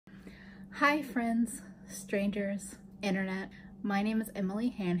Hi friends, strangers, internet. My name is Emily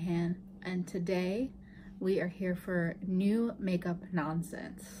Hanhan, and today we are here for new makeup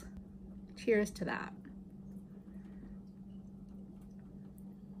nonsense. Cheers to that.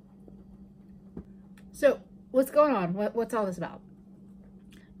 So what's going on? What's all this about?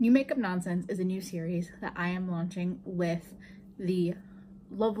 New Makeup Nonsense is a new series that I am launching with the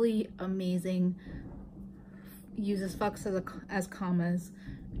lovely, amazing, uses fucks as commas,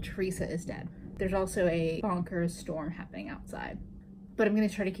 Theresa is dead. There's also a bonkers storm happening outside, but I'm gonna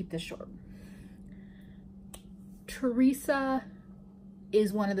try to keep this short. Theresa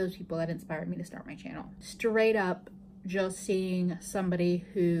is one of those people that inspired me to start my channel. Straight up, just seeing somebody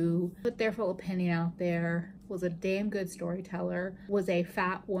who put their full opinion out there, was a damn good storyteller, was a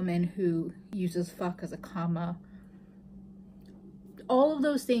fat woman who uses fuck as a comma. All of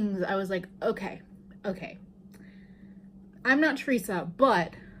those things, I was like, okay. I'm not Theresa,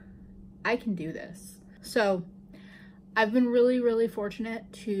 but I can do this. So I've been really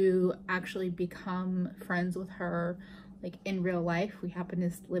fortunate to actually become friends with her, like in real life. We happen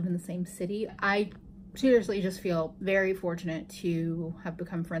to live in the same city. I seriously just feel very fortunate to have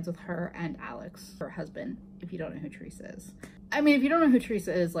become friends with her and Alex, her husband, if you don't know who Theresa is. I mean, if you don't know who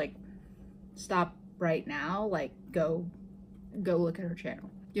Theresa is, like, stop right now, like go look at her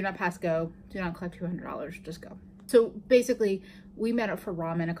channel. Do not pass go, do not collect $200, just go. So basically, we met up for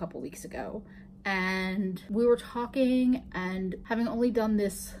ramen a couple weeks ago, and we were talking, and having only done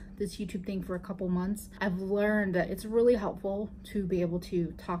this YouTube thing for a couple months, I've learned that it's really helpful to be able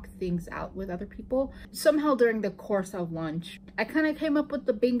to talk things out with other people. Somehow during the course of lunch, I kind of came up with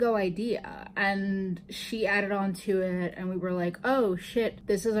the bingo idea, and she added on to it, and we were like, oh shit,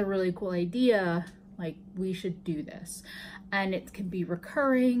 this is a really cool idea. Like, we should do this. And it can be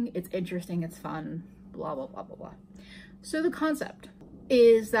recurring, it's interesting, it's fun, blah, blah, blah, blah, blah. So the concept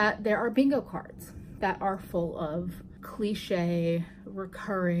is that there are bingo cards that are full of cliche,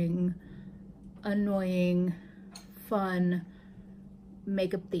 recurring, annoying, fun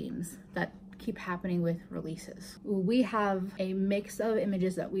makeup themes that keep happening with releases. We have a mix of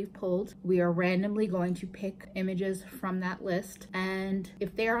images that we've pulled. We are randomly going to pick images from that list, and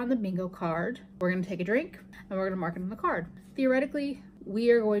if they are on the bingo card, we're going to take a drink and we're going to mark it on the card. Theoretically, we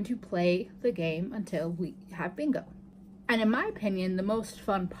are going to play the game until we have bingo. And in my opinion, the most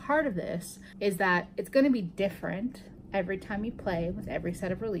fun part of this is that it's going to be different every time you play with every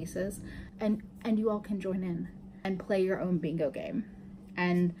set of releases, and you all can join in and play your own bingo game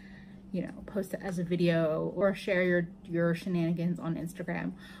and, you know, post it as a video or share your shenanigans on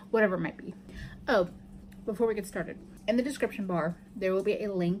Instagram, whatever it might be. Oh, before we get started, in the description bar, there will be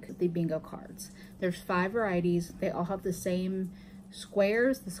a link to the bingo cards. There's 5 varieties. They all have the same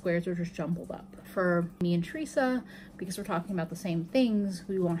squares. The squares are just jumbled up. For me and Theresa, because we're talking about the same things,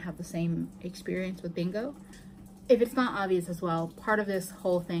 we won't have the same experience with bingo. If it's not obvious as well, part of this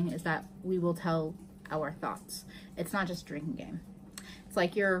whole thing is that we will tell our thoughts. It's not just a drinking game. It's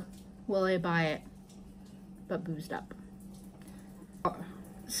like your will I buy it, but boozed up.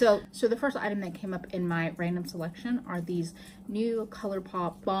 So the first item that came up in my random selection are these new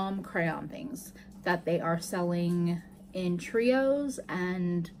ColourPop bomb crayon things that they are selling in trios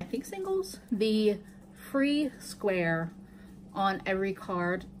and I think singles. The free square on every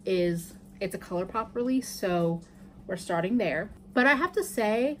card it's a ColourPop release, so we're starting there. But I have to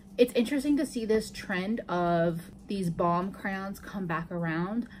say, it's interesting to see this trend of these bomb crayons come back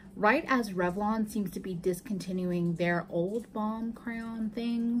around right as Revlon seems to be discontinuing their old bomb crayon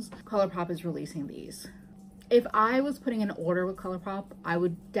things. ColourPop is releasing these. If I was putting an order with ColourPop, I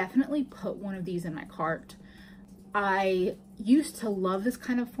would definitely put one of these in my cart. I used to love this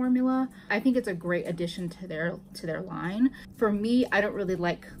kind of formula. I think it's a great addition to their line. For me, I don't really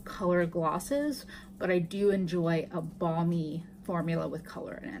like color glosses, but I do enjoy a balmy formula with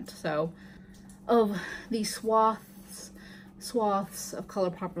color in it. So of these swaths of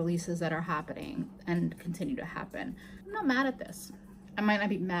ColourPop releases that are happening and continue to happen, I'm not mad at this. I might not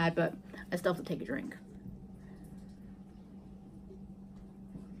be mad, but I still have to take a drink.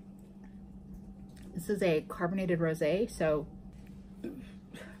 This is a carbonated rosé, so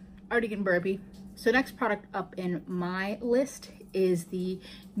already getting burpy. So next product up in my list is the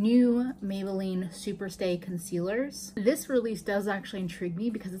new Maybelline Superstay Concealers. This release does actually intrigue me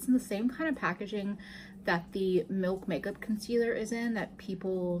because it's in the same kind of packaging that the Milk Makeup Concealer is in that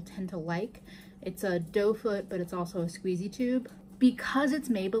people tend to like. It's a doe foot, but it's also a squeezy tube. Because it's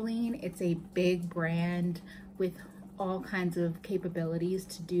Maybelline, it's a big brand with all kinds of capabilities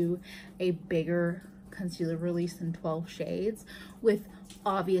to do a bigger concealer released in 12 shades with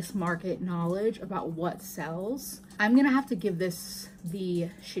obvious market knowledge about what sells. I'm gonna have to give this the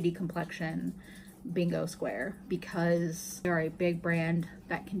shitty complexion bingo square because they're a big brand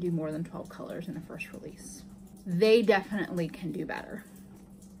that can do more than 12 colors in a first release. They definitely can do better.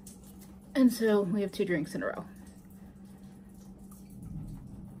 And so we have 2 drinks in a row.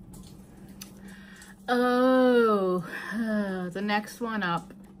 Oh, the next one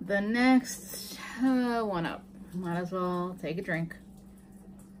up. The next one up. Might as well take a drink.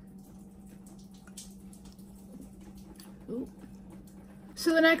 Ooh.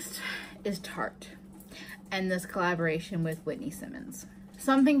 So the next is Tarte and this collaboration with Whitney Simmons.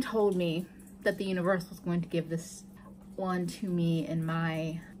 Something told me that the universe was going to give this one to me in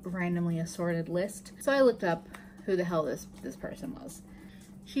my randomly assorted list. So I looked up who the hell this person was.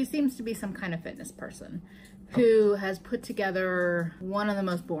 She seems to be some kind of fitness person who has put together one of the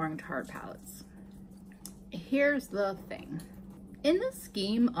most boring Tarte palettes. Here's the thing. In the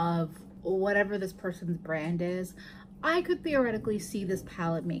scheme of whatever this person's brand is, I could theoretically see this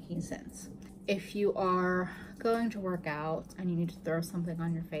palette making sense. If you are going to work out and you need to throw something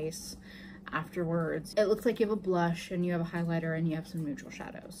on your face afterwards, it looks like you have a blush and you have a highlighter and you have some neutral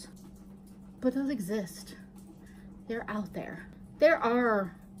shadows. But those exist. They're out there. There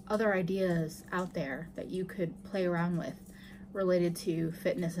are other ideas out there that you could play around with related to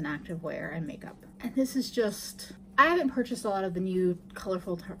fitness and activewear and makeup. And this is just, I haven't purchased a lot of the new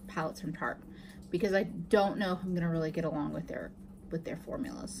colorful palettes from Tarte because I don't know if I'm gonna really get along with their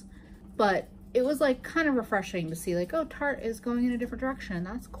formulas. But it was like kind of refreshing to see like, oh, Tarte is going in a different direction.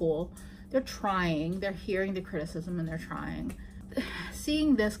 That's cool. They're trying, they're hearing the criticism and they're trying.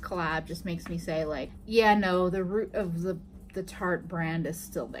 Seeing this collab just makes me say like, yeah, no, the root of the Tarte brand is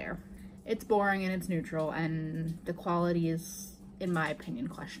still there. It's boring and it's neutral and the quality is, in my opinion,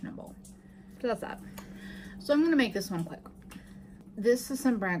 questionable. So that's that. So I'm gonna make this one quick. This is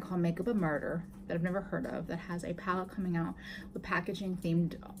some brand called Makeup a Murder that I've never heard of that has a palette coming out with packaging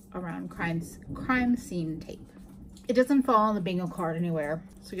themed around crime scene tape. It doesn't fall on the bingo card anywhere,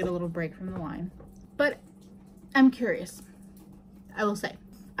 so get a little break from the line. But I'm curious. I will say,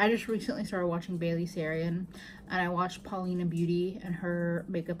 I just recently started watching Bailey Sarian, and I watched Paulina Beauty and her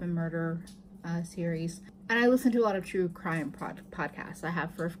Makeup and Murder series. And I listen to a lot of true crime podcasts. I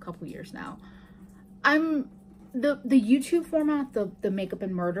have for a couple years now. The YouTube format, the Makeup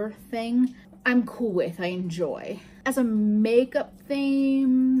and Murder thing, I'm cool with, I enjoy. As a makeup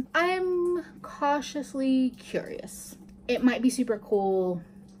theme, I'm cautiously curious. It might be super cool,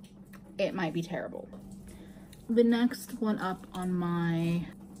 it might be terrible. The next one up on my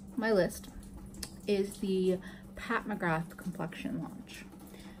list is the Pat McGrath Complexion Launch.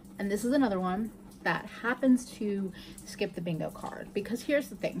 And this is another one that happens to skip the bingo card because here's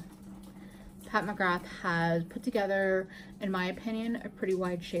the thing. Pat McGrath has put together, in my opinion, a pretty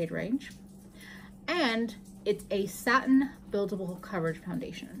wide shade range. And it's a satin buildable coverage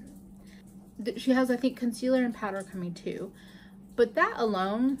foundation. She has, I think, concealer and powder coming too. But that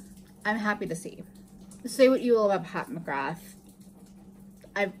alone, I'm happy to see. Say what you will about Pat McGrath.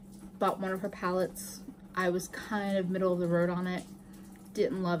 I bought one of her palettes. I was kind of middle of the road on it.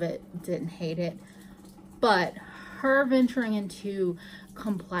 Didn't love it, didn't hate it. But her venturing into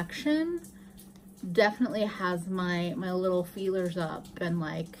complexion definitely has my little feelers up, and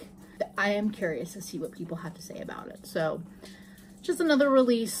like I am curious to see what people have to say about it. So just another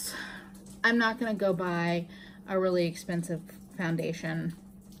release. I'm not gonna go buy a really expensive foundation.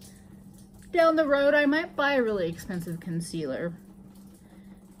 Down the road I might buy a really expensive concealer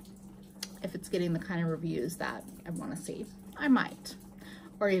if it's getting the kind of reviews that I want to see. I might,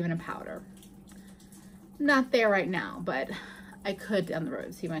 or even a powder. Not there right now, but I could down the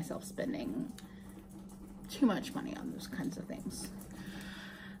road see myself spending too much money on those kinds of things.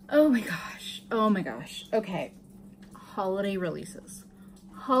 Oh my gosh, oh my gosh. Okay, holiday releases.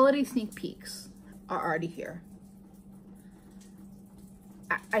 Holiday sneak peeks are already here.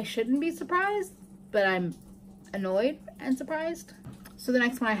 I shouldn't be surprised, but I'm annoyed and surprised. So the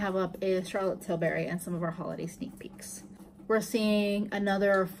next one I have up is Charlotte Tilbury and some of our holiday sneak peeks. We're seeing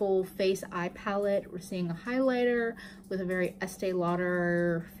another full face eye palette. We're seeing a highlighter with a very Estee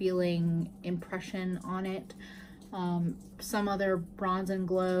Lauder feeling impression on it. Some other bronze and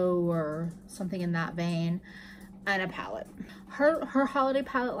glow or something in that vein, and a palette. Her holiday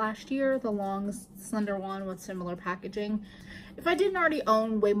palette last year, the long slender one with similar packaging. If I didn't already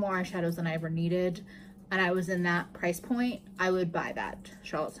own way more eyeshadows than I ever needed, and I was in that price point, I would buy that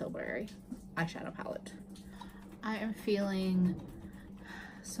Charlotte Tilbury eyeshadow palette. I am feeling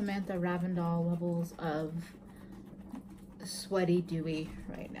Samantha Ravindal levels of sweaty dewy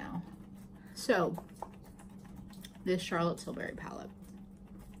right now. So this Charlotte Tilbury palette.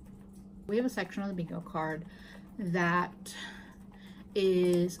 We have a section on the bingo card that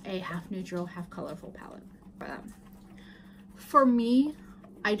is a half neutral, half colorful palette. For me,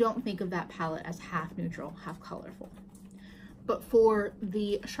 I don't think of that palette as half neutral, half colorful. But for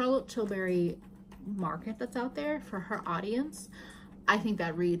the Charlotte Tilbury market that's out there, for her audience, I think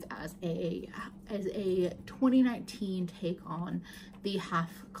that reads as a 2019 take on the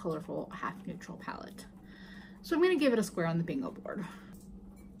half colorful, half neutral palette. So I'm gonna give it a square on the bingo board.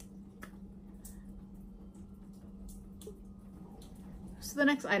 So the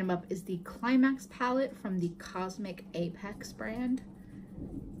next item up is the Climax palette from the Cosmic Apex brand.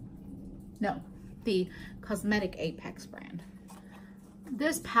 No, the Cosmetic Apex brand.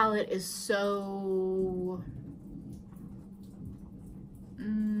 This palette is so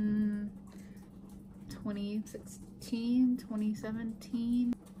 2016,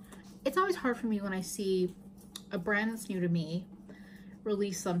 2017. It's always hard for me when I see a brand that's new to me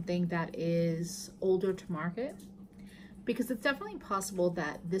release something that is older to market, because it's definitely possible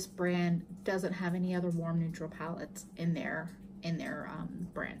that this brand doesn't have any other warm neutral palettes in their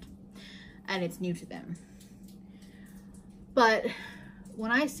brand, and it's new to them. But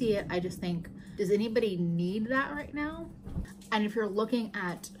when I see it, I just think, does anybody need that right now? And if you're looking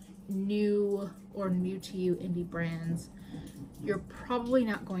at new or new to you indie brands, you're probably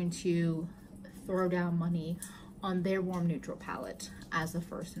not going to throw down money on their warm neutral palette as a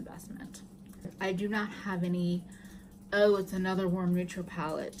first investment. I do not have any, oh, it's another warm neutral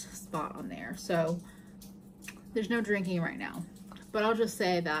palette spot on there. So there's no drinking right now. But I'll just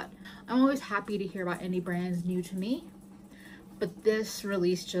say that I'm always happy to hear about indie brands new to me. But this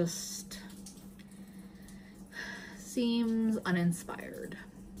release just seems uninspired.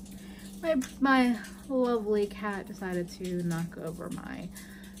 My lovely cat decided to knock over my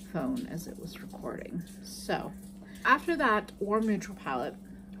phone as it was recording. So after that warm neutral palette,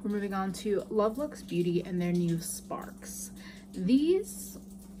 we're moving on to Love Looks Beauty and their new Sparks. These,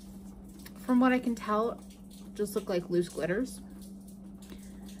 from what I can tell, just look like loose glitters.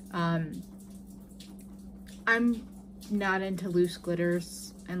 I'm not into loose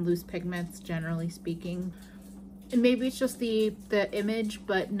glitters and loose pigments, generally speaking. And maybe it's just the image,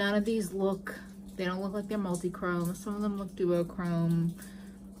 but none of these they don't look like they're multi-chrome. Some of them look duochrome.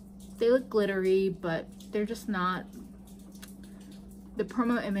 They look glittery, but they're just not, the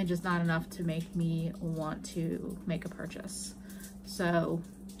promo image is not enough to make me want to make a purchase. So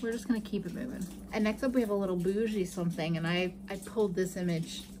we're just gonna keep it moving. And next up we have a little bougie something, and I pulled this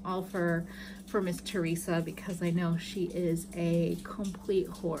image all for Miss Theresa because I know she is a complete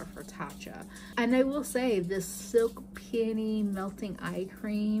whore for Tatcha. And I will say, this Silk Peony Melting Eye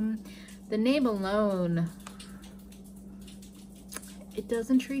Cream, the name alone, it does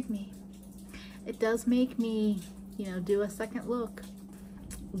intrigue me. It does make me, you know, do a second look.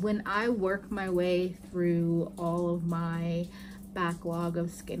 When I work my way through all of my backlog of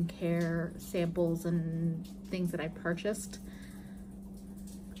skincare samples and things that I purchased,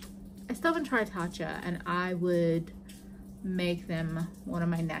 I still haven't tried Tatcha, and I would make them one of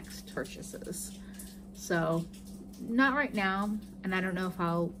my next purchases. So not right now, and I don't know if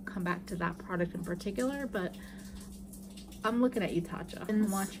I'll come back to that product in particular, but I'm looking at you, Tatcha. I'm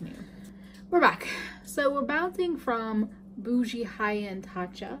watching you. We're back. So we're bouncing from bougie high-end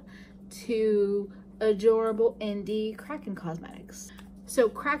Tatcha to adorable indie Kraken Cosmetics. So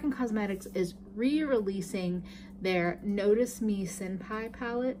Kraken Cosmetics is re-releasing their Notice Me Senpai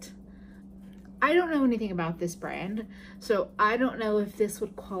palette. I don't know anything about this brand, so I don't know if this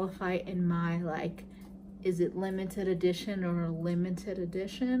would qualify in my, like, is it limited edition or limited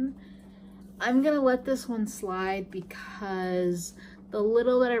edition? I'm gonna let this one slide because the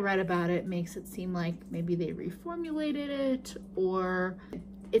little that I read about it makes it seem like maybe they reformulated it, or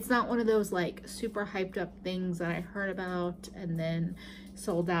it's not one of those like super hyped up things that I heard about and then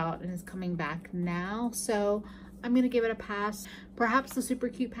sold out and is coming back now. So I'm gonna give it a pass. Perhaps the super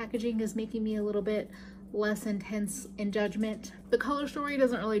cute packaging is making me a little bit less intense in judgment. The color story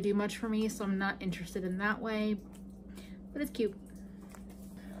doesn't really do much for me, so I'm not interested in that way, but it's cute.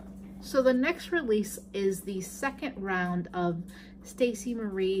 So the next release is the second round of Stacey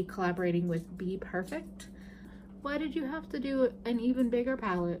Marie collaborating with Be Perfect. Why did you have to do an even bigger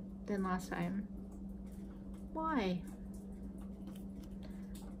palette than last time? Why?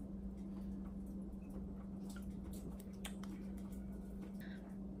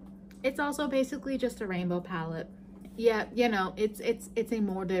 It's also basically just a rainbow palette. Yeah, you know, it's a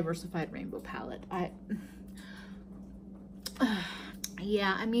more diversified rainbow palette.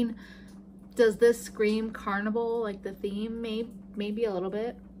 Yeah, I mean, does this scream carnival, like the theme? Maybe a little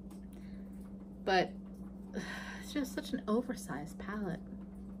bit, but It's just such an oversized palette.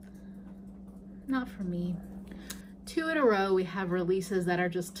 Not for me. 2 in a row, we have releases that are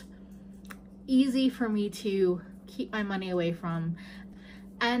just easy for me to keep my money away from,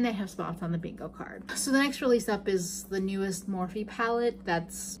 and they have spots on the bingo card. So the next release up is the newest Morphe palette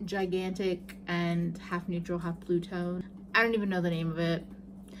that's gigantic and half neutral, half blue tone. I don't even know the name of it.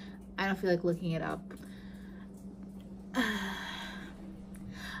 I don't feel like looking it up.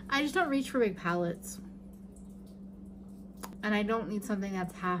 I just don't reach for big palettes. And I don't need something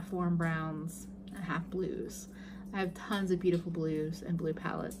that's half warm browns and half blues. I have tons of beautiful blues and blue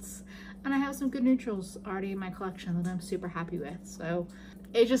palettes. And I have some good neutrals already in my collection that I'm super happy with. So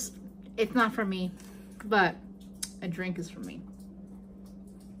it's not for me, but a drink is for me.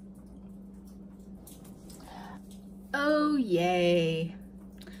 Oh yay.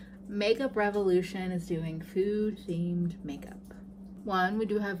 Makeup Revolution is doing food themed makeup. One, we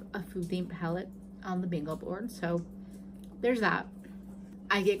do have a food themed palette on the bingo board, so there's that.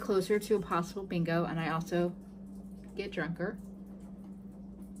 I get closer to a possible bingo, and I also get drunker.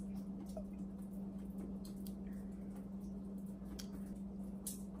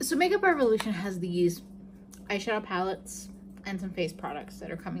 So Makeup Revolution has these eyeshadow palettes and some face products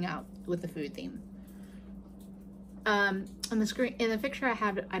that are coming out with the food theme. On the screen, in the picture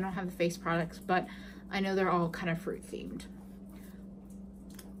I don't have the face products, but I know they're all kind of fruit themed.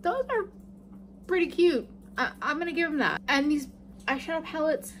 Those are pretty cute. I'm gonna give them that. And these eyeshadow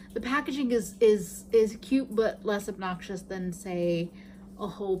palettes, the packaging is cute but less obnoxious than, say, a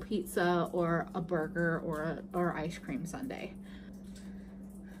whole pizza or a burger or ice cream sundae.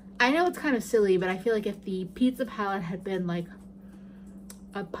 I know it's kind of silly, but I feel like if the pizza palette had been like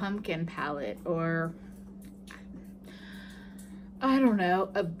a pumpkin palette, or I don't know,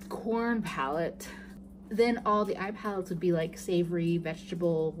 a corn palette, then all the eye palettes would be like savory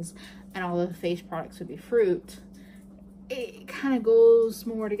vegetables and all the face products would be fruit. It kind of goes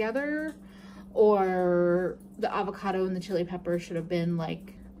more together. Or the avocado and the chili pepper should have been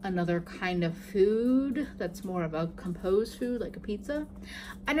like another kind of food that's more of a composed food, like a pizza.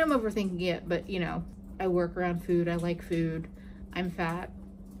 I know I'm overthinking it, but you know, I work around food, I like food, I'm fat,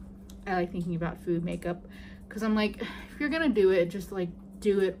 I like thinking about food makeup, because I'm like, if you're gonna do it, just like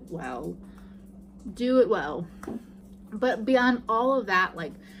do it well. Do it well. But beyond all of that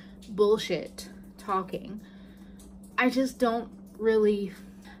like bullshit talking, I just don't really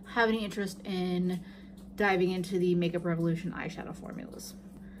have any interest in diving into the Makeup Revolution eyeshadow formulas.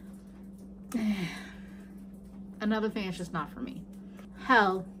 Another thing that's just not for me.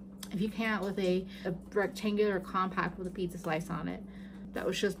 Hell, if you came out with a rectangular compact with a pizza slice on it that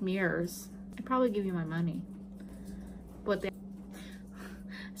was just mirrors, I'd probably give you my money. But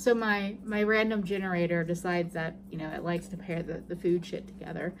so my random generator decides that, you know, it likes to pair the food shit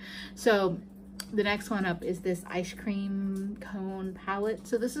together. So the next one up is this ice cream cone palette.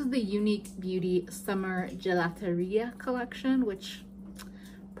 So this is the Unique Beauty Summer Gelateria collection, which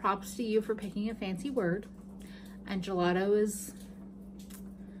props to you for picking a fancy word. And gelato is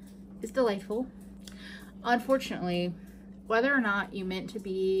delightful. Unfortunately, whether or not you meant to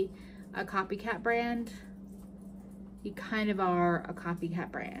be a copycat brand, you kind of are a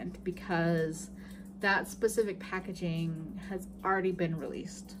copycat brand, because that specific packaging has already been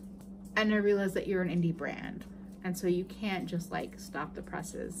released. And I realize that you're an indie brand, and so you can't just like stop the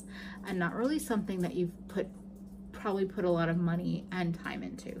presses and not release something that you've probably put a lot of money and time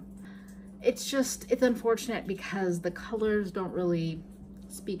into. It's unfortunate because the colors don't really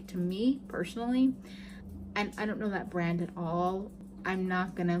speak to me personally, and I don't know that brand at all. I'm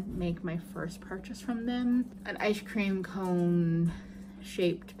not gonna make my first purchase from them. An ice cream cone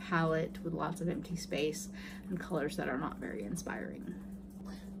shaped palette with lots of empty space and colors that are not very inspiring.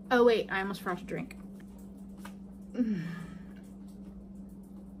 Oh wait, I almost forgot to drink.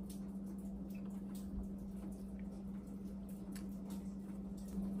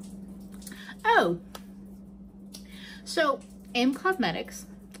 Oh, so Aim Cosmetics,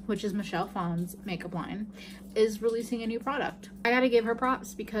 which is Michelle Phan's makeup line, is releasing a new product. I gotta give her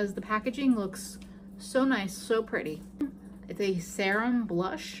props because the packaging looks so nice, so pretty. It's a serum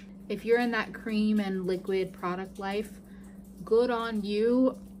blush. If you're in that cream and liquid product life, good on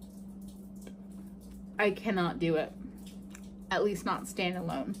you. I cannot do it, at least not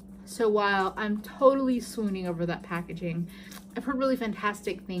standalone. So while I'm totally swooning over that packaging, I've heard really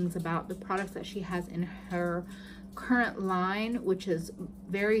fantastic things about the products that she has in her current line, which is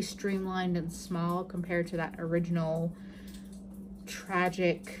very streamlined and small compared to that original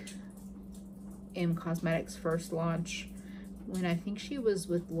tragic Aim Cosmetics first launch when I think she was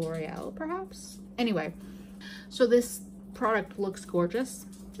with L'Oreal, perhaps. Anyway, so this product looks gorgeous,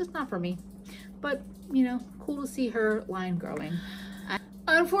 just not for me. but you know, cool to see her line growing.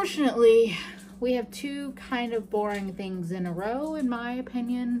 Unfortunately, we have two kind of boring things in a row, in my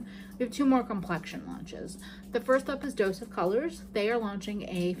opinion. We have two more complexion launches. The first up is Dose of Colors. They are launching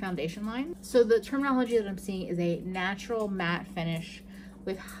a foundation line. So the terminology that I'm seeing is a natural matte finish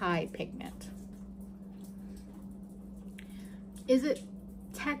with high pigment. Is it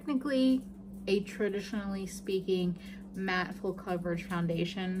technically a traditionally speaking matte full coverage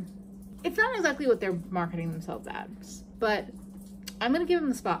foundation? It's not exactly what they're marketing themselves as, but I'm gonna give them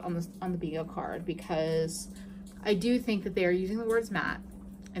the spot on the bingo card because I do think that they are using the words matte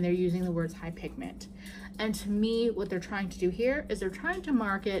and they're using the words high pigment. And to me, what they're trying to do here is they're trying to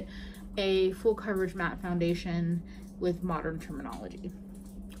market a full coverage matte foundation with modern terminology.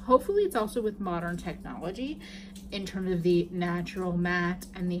 Hopefully it's also with modern technology in terms of the natural matte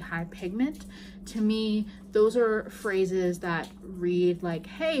and the high pigment. To me, those are phrases that read like,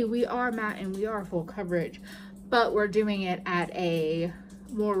 hey, we are matte and we are full coverage, but we're doing it at a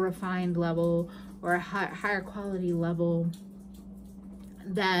more refined level or a higher quality level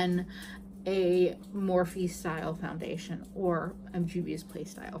than a Morphe style foundation or a Juvia's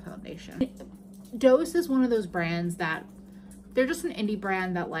Place style foundation. Dose is one of those brands that they're just an indie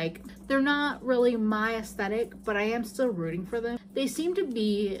brand that, like, they're not really my aesthetic, but I am still rooting for them. They seem to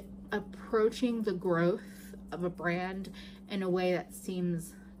be approaching the growth of a brand in a way that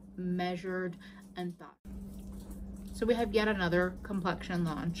seems measured and thought. So we have yet another complexion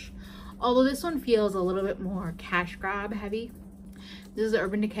launch, although this one feels a little bit more cash grab heavy. This is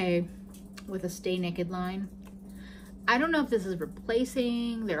Urban Decay with a Stay Naked line. I don't know if this is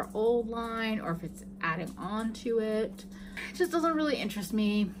replacing their old line or if it's adding on to it. It just doesn't really interest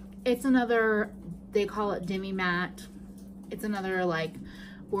me. It's another, they call it demi matte. It's another, like,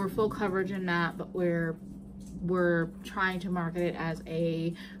 we're full coverage in matte, but we're trying to market it as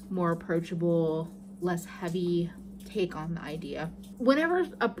a more approachable, less heavy take on the idea. Whenever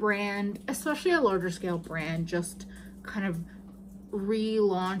a brand, especially a larger scale brand, just kind of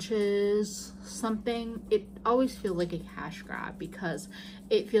relaunches something, it always feels like a cash grab because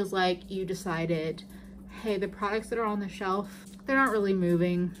it feels like you decided, hey, the products that are on the shelf, they're not really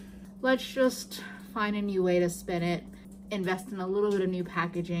moving. Let's just find a new way to spin it, invest in a little bit of new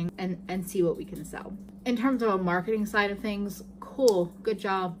packaging, and see what we can sell. In terms of a marketing side of things, cool, good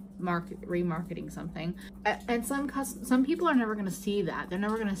job remarketing something. And some people are never going to see that. They're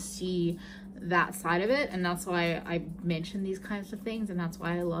never going to see that side of it, and that's why I mention these kinds of things, and that's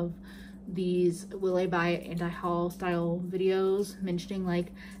why I love these will I buy it anti-haul style videos mentioning,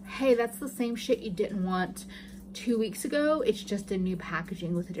 like, hey, that's the same shit you didn't want 2 weeks ago, it's just a new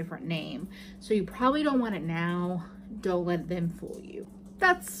packaging with a different name, so you probably don't want it now. Don't let them fool you.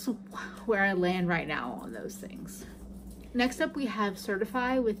 That's where I land right now on those things. Next up, we have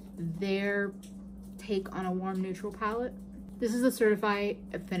Certify with their take on a warm neutral palette. This is the Certify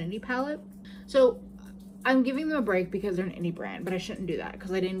Affinity palette. So I'm giving them a break because they're an indie brand, but I shouldn't do that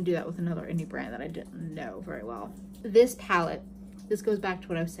because I didn't do that with another indie brand that I didn't know very well. This palette, this goes back to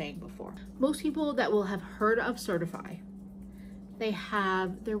what I was saying before. Most people that will have heard of Certify, they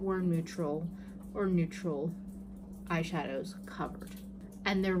have their warm neutral or neutral eyeshadows covered,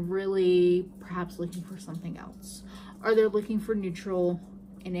 and they're really perhaps looking for something else, or they're looking for neutral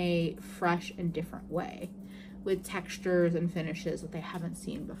in a fresh and different way with textures and finishes that they haven't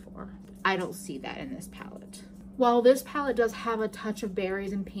seen before. I don't see that in this palette. While this palette does have a touch of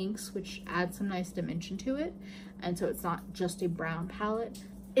berries and pinks, which adds some nice dimension to it, and so it's not just a brown palette,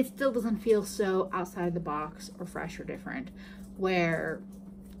 it still doesn't feel so outside the box or fresh or different, where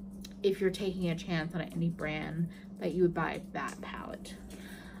if you're taking a chance on an indie brand that you would buy that palette.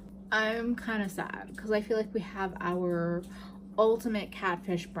 I'm kind of sad because I feel like we have our ultimate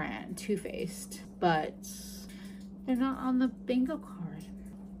catfish brand, Too Faced, but they're not on the bingo card.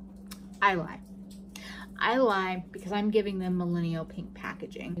 I lie because I'm giving them millennial pink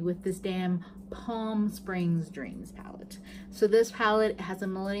packaging with this damn Palm Springs Dreams palette. So this palette has a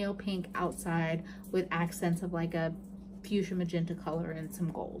millennial pink outside with accents of like a fuchsia magenta color and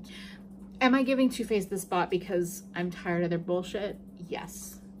some gold. Am I giving Too Faced the spot because I'm tired of their bullshit?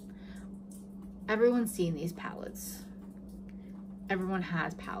 Yes. Everyone's seen these palettes. Everyone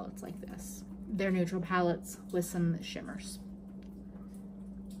has palettes like this. They're neutral palettes with some shimmers.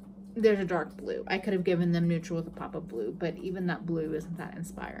 There's a dark blue. I could have given them neutral with a pop of blue, but even that blue isn't that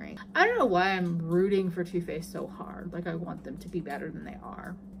inspiring. I don't know why I'm rooting for Too Faced so hard. Like, I want them to be better than they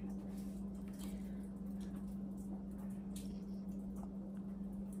are.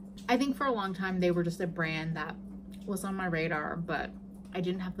 I think for a long time they were just a brand that was on my radar, but I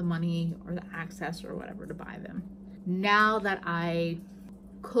didn't have the money or the access or whatever to buy them. Now that I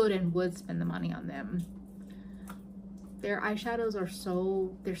could and would spend the money on them. Their eyeshadows are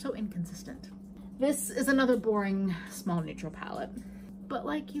they're so inconsistent. This is another boring small neutral palette. But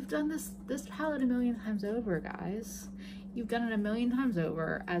like, you've done this palette a million times over, guys. You've done it a million times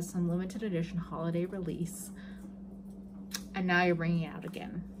over as some limited edition holiday release. And now you're bringing it out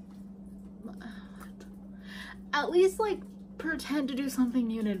again. What? At least like pretend to do something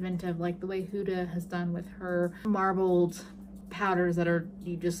new and inventive, like the way Huda has done with her marbled powders that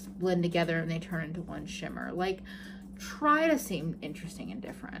you just blend together and they turn into one shimmer. Like, try to seem interesting and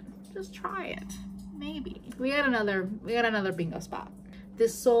different. Just try it. Maybe. We got another bingo spot.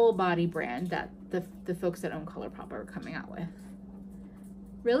 This Soul Body brand that the folks that own ColourPop are coming out with.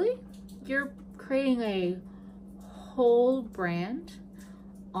 Really? You're creating a whole brand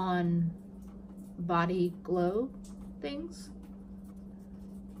on body glow things?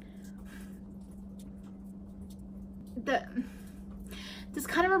 This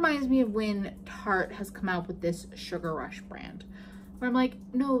kind of reminds me of when Tarte has come out with this Sugar Rush brand, where I'm like,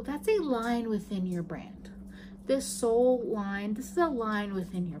 no, that's a line within your brand. This Soul line, this is a line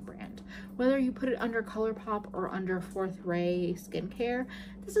within your brand. Whether you put it under ColourPop or under Fourth Ray Skincare,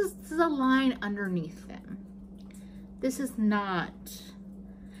 this is a line underneath them. This is not,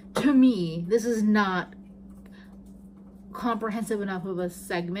 to me, this is not comprehensive enough of a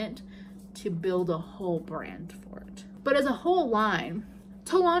segment to build a whole brand for it. But as a whole line,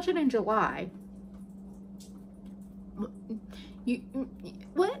 to launch it in July,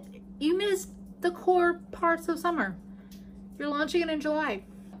 what? You missed the core parts of summer. You're launching it in July.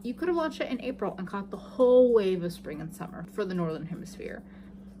 You could have launched it in April and caught the whole wave of spring and summer for the Northern Hemisphere.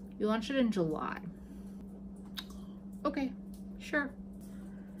 You launched it in July. Okay, sure.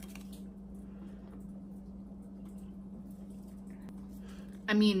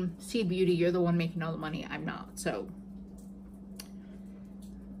 I mean, Seed Beauty, you're the one making all the money. I'm not, so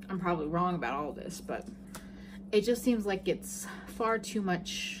I'm probably wrong about all this, but it just seems like it's far too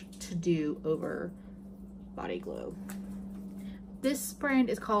much to do over body glow. This brand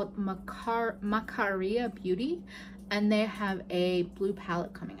is called Macaria Beauty, and they have a blue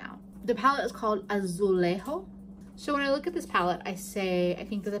palette coming out. The palette is called Azulejo. So when I look at this palette, I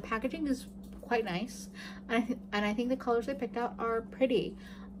think that the packaging is quite nice, and I think the colors they picked out are pretty.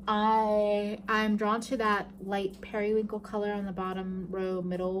 I'm drawn to that light periwinkle color on the bottom row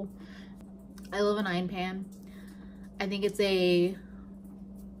middle. I love a 9pan. I think it's a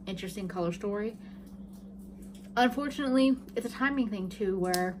interesting color story. Unfortunately, it's a timing thing too,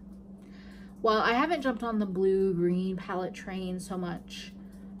 where while I haven't jumped on the blue-green palette train so much,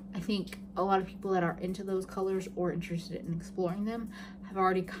 I think a lot of people that are into those colors or interested in exploring them have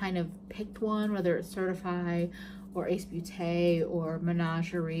already kind of picked one, whether it's Certify or Ace Beauté or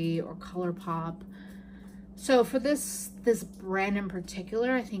Menagerie or ColourPop. So for this brand in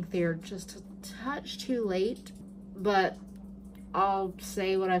particular, I think they're just a touch too late, but I'll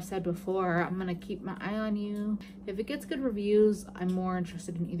say what I've said before. I'm gonna keep my eye on you. If it gets good reviews, I'm more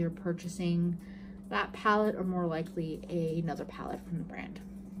interested in either purchasing that palette or more likely another palette from the brand.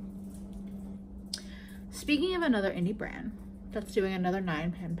 Speaking of another indie brand that's doing another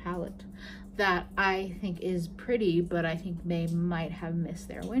 9pan palette that I think is pretty, but I think they might have missed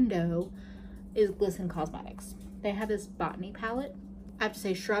their window, is Glisten Cosmetics. They have this Botany palette. I have to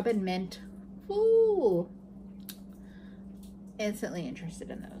say, Shrub and Mint, ooh, instantly interested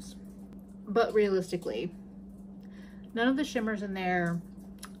in those. But realistically, none of the shimmers in there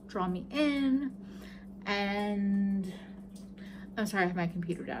draw me in, and I'm sorry, I have my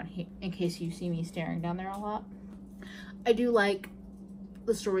computer down here in case you see me staring down there a lot. I do like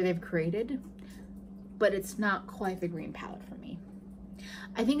the story they've created, but it's not quite the green palette for me.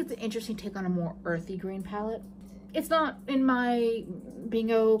 I think it's an interesting take on a more earthy green palette. It's not in my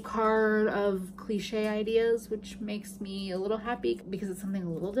bingo card of cliche ideas, which makes me a little happy because it's something a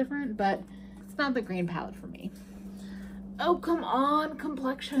little different, but it's not the green palette for me. Oh, come on,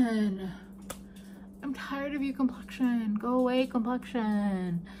 complexion. I'm tired of your complexion. Go away,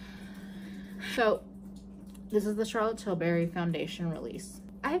 complexion. So this is the Charlotte Tilbury foundation release.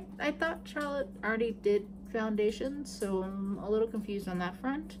 I thought Charlotte already did foundations, so I'm a little confused on that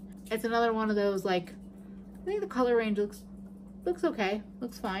front. It's another one of those, like, I think the color range looks okay,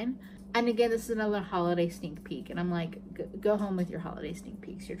 looks fine. And again, this is another holiday sneak peek, and I'm like, go home with your holiday sneak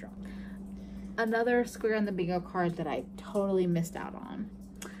peeks, you're drunk. Another square on the bingo card that I totally missed out on,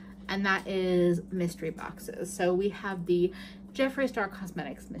 and that is mystery boxes. So we have the Jeffree Star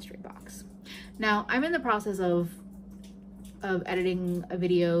Cosmetics mystery box. Now, I'm in the process of editing a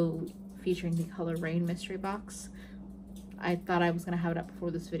video featuring the Color Rain mystery box. I thought I was gonna have it up before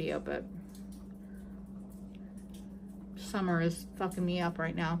this video, but summer is fucking me up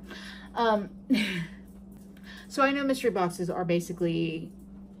right now. So I know mystery boxes are basically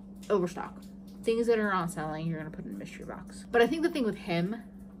overstock. Things that are not selling, you're gonna put in a mystery box. But I think the thing with him,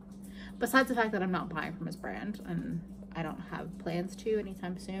 besides the fact that I'm not buying from his brand, and I don't have plans to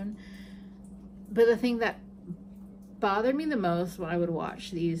anytime soon, but the thing that bothered me the most when I would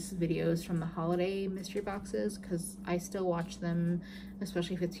watch these videos from the holiday mystery boxes, because I still watch them,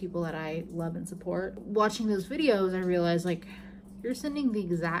 especially if it's people that I love and support. Watching those videos, I realized, like, you're sending the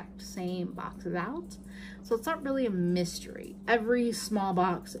exact same boxes out, so it's not really a mystery. Every small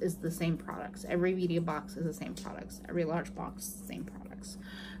box is the same products. Every medium box is the same products. Every large box is the same products.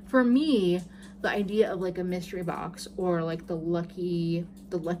 For me, the idea of like a mystery box or like the lucky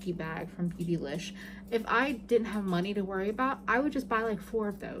bag from Beautylish, if I didn't have money to worry about, I would just buy like 4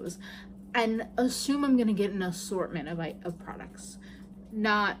 of those and assume I'm gonna get an assortment of products,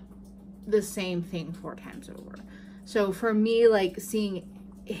 not the same thing 4 times over. So for me, like, seeing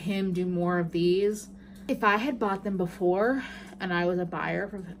him do more of these, if I had bought them before and I was a buyer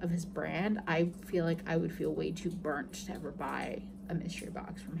of his brand, I feel like I would feel way too burnt to ever buy a mystery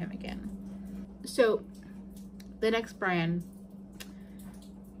box from him again. So the next brand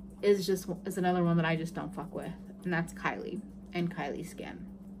is another one that I just don't fuck with, and that's Kylie and Kylie Skin.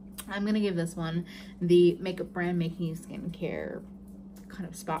 I'm gonna give this one the makeup brand making you skincare kind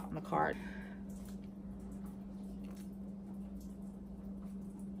of spot on the card.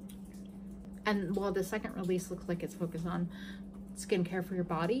 And while the second release looks like it's focused on skincare for your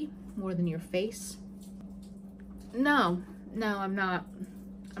body more than your face, no, I'm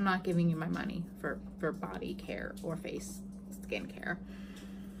not giving you my money for body care or face skincare.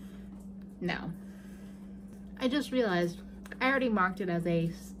 No. I just realized I already marked it as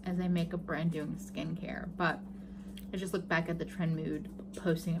a makeup brand doing skincare, but I just looked back at the Trend Mood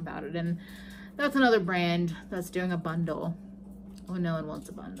posting about it, and that's another brand that's doing a bundle when no one wants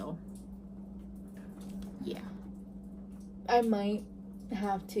a bundle. Yeah, I might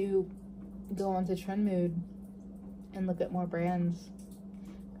have to go onto Trend Mood and look at more brands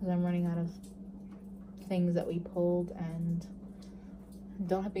because I'm running out of things that we pulled and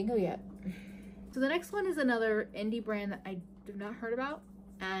don't have bingo yet. So the next one is another indie brand that I have not heard about,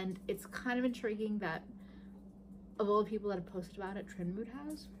 and it's kind of intriguing that of all the people that have posted about it, Trend Mood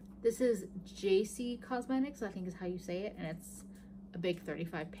has. This is JC Cosmetics, I think is how you say it, and it's a big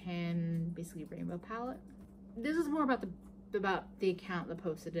 35 pan, basically rainbow palette. This is more about the account that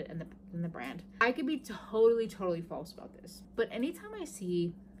posted it and the brand. I could be totally false about this, but anytime I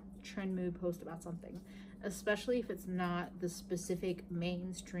see Trend Mood post about something, especially if it's not the specific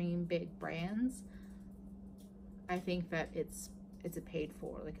mainstream big brands, I think that it's a paid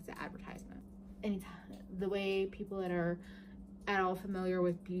for, like it's an advertisement. Anytime, the way people that are at all familiar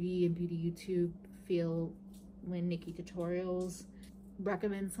with beauty and beauty YouTube feel when Nikki Tutorials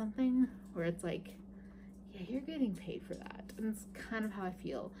recommends something where it's like, yeah, you're getting paid for that. And it's kind of how I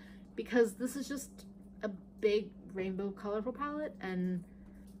feel, because this is just a big rainbow colorful palette, and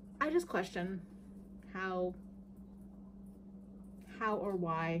I just question how or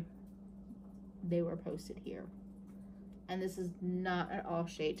why they were posted here. And this is not at all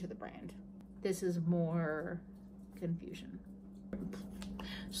shade to the brand. This is more confusion.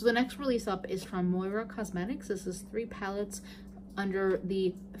 So the next release up is from Moira Cosmetics. This is 3 palettes under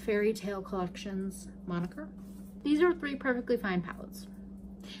the Fairy Tale Collections moniker. These are 3 perfectly fine palettes.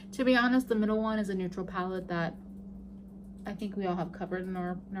 To be honest, the middle one is a neutral palette that I think we all have covered in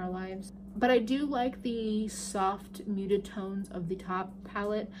our lives. But I do like the soft muted tones of the top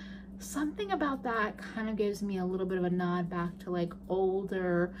palette. Something about that kind of gives me a little bit of a nod back to like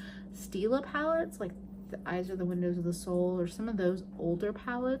older Stila palettes, like the Eyes Are the Windows of the Soul, or some of those older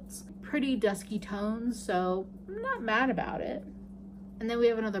palettes. Pretty dusky tones, so I'm not mad about it. And then we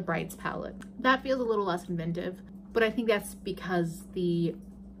have another Brights palette. That feels a little less inventive, but I think that's because the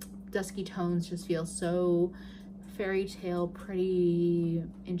dusky tones just feel so fairy tale, pretty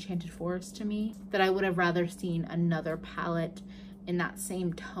Enchanted Forest to me, that I would have rather seen another palette in that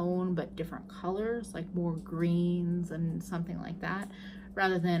same tone but different colors, like more greens and something like that,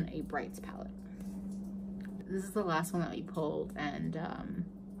 rather than a Brights palette. This is the last one that we pulled, and I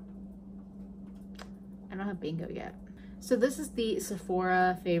don't have bingo yet. So this is the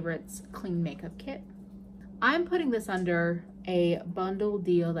Sephora Favorites Clean Makeup Kit. I'm putting this under a bundle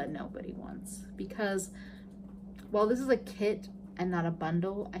deal that nobody wants, because while this is a kit and not a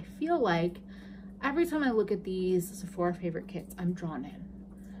bundle, I feel like every time I look at these Sephora favorite kits, I'm drawn in.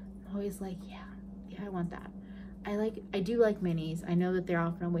 I'm always like, yeah, I want that. I do like minis. I know that they're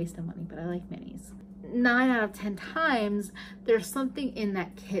often a waste of money, but I like minis. 9 out of 10 times, there's something in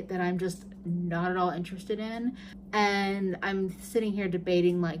that kit that I'm just not at all interested in. And I'm sitting here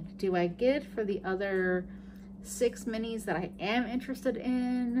debating, like, do I get it for the other 6 minis that I am interested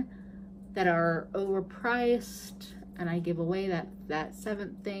in that are overpriced, and I give away that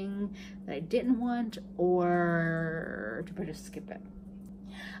 7th thing that I didn't want, or do I just skip it?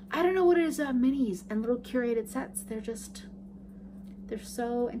 I don't know what it is about minis and little curated sets. They're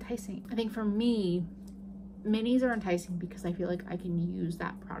so enticing. I think for me, minis are enticing because I feel like I can use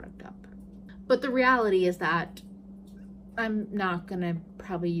that product up. But the reality is that I'm not gonna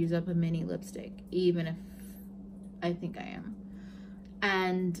probably use up a mini lipstick, even if I think I am.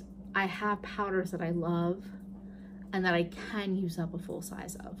 And I have powders that I love and that I can use up a full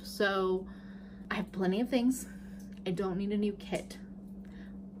size of. So I have plenty of things. I don't need a new kit.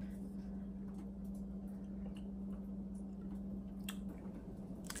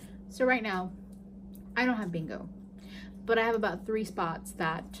 So right now, I don't have bingo, but I have about 3 spots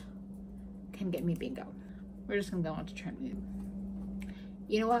that can get me bingo. We're just gonna go on to trend mood.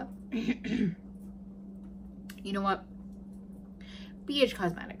 You know what? You know what? BH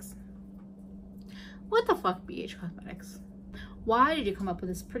Cosmetics. What the fuck, BH Cosmetics? Why did you come up with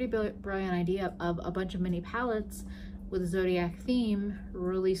this pretty brilliant idea of a bunch of mini palettes with a zodiac theme,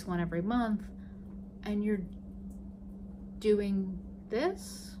 release one every month, and you're doing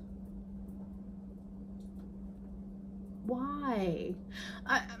this? Why?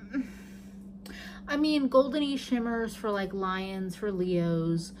 I mean, goldeny shimmers for like lions, for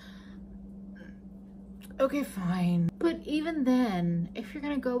Leos. Okay, fine. But even then, if you're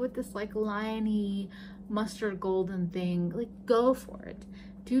gonna go with this like liony mustard golden thing, like go for it.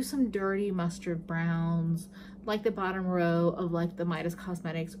 Do some dirty mustard browns, like the bottom row of like the Midas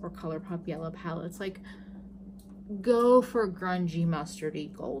Cosmetics or ColourPop yellow palettes. Like go for grungy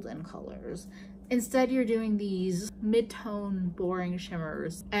mustardy golden colors. Instead, you're doing these mid-tone boring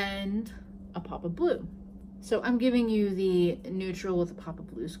shimmers and a pop of blue. So I'm giving you the neutral with a pop of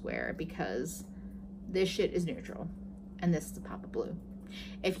blue square because this shit is neutral and this is a pop of blue.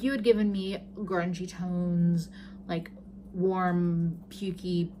 If you had given me grungy tones, like warm,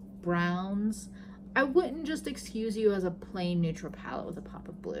 pukey browns, I wouldn't just excuse you as a plain neutral palette with a pop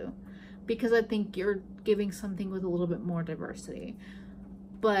of blue, because I think you're giving something with a little bit more diversity.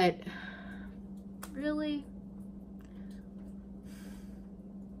 But really,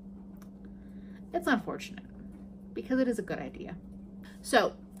 it's unfortunate because it is a good idea.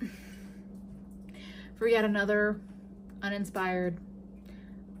 So for yet another uninspired,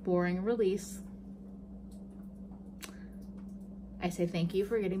 boring release, I say thank you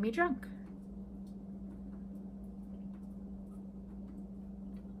for getting me drunk.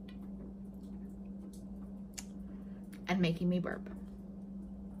 And making me burp.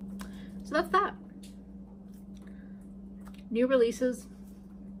 So that's that. New releases,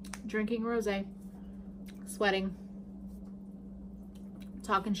 drinking rosé, sweating,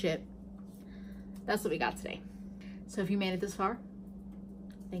 talking shit. That's what we got today. So if you made it this far,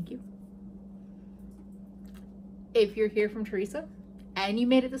 thank you. If you're here from Theresa and you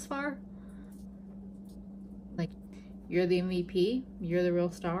made it this far, like, you're the MVP, you're the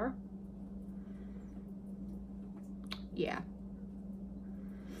real star. Yeah.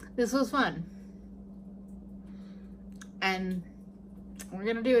 This was fun. And we're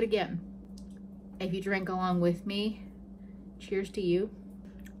gonna do it again. If you drank along with me, cheers to you.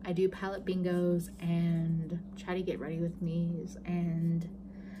 I do palette bingos and chatty get ready with me's and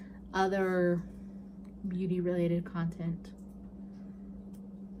other beauty related content.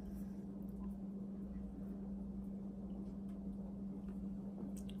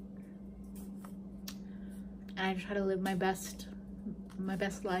 And I try to live my best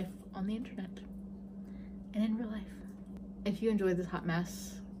life on the internet and in real life. If you enjoyed this hot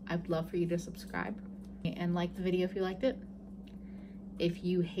mess, I'd love for you to subscribe and like the video if you liked it. If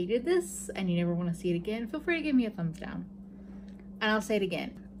you hated this and you never want to see it again, feel free to give me a thumbs down. And I'll say it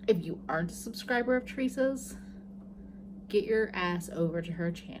again. If you aren't a subscriber of Theresa's, get your ass over to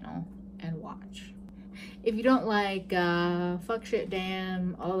her channel and watch. If you don't like fuck, shit,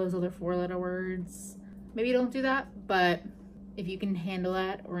 damn, all those other 4-letter words, maybe don't do that. But if you can handle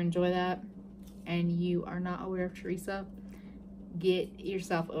that or enjoy that and you are not aware of Theresa, get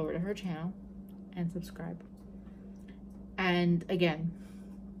yourself over to her channel and subscribe. And again,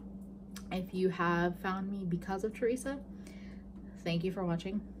 if you have found me because of Theresa, thank you for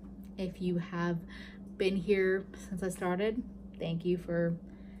watching. If you have been here since I started, thank you for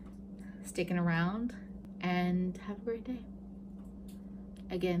sticking around, and have a great day.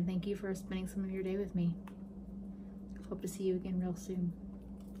 Again, thank you for spending some of your day with me. Hope to see you again real soon.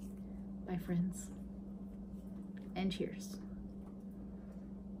 Bye, friends. and cheers.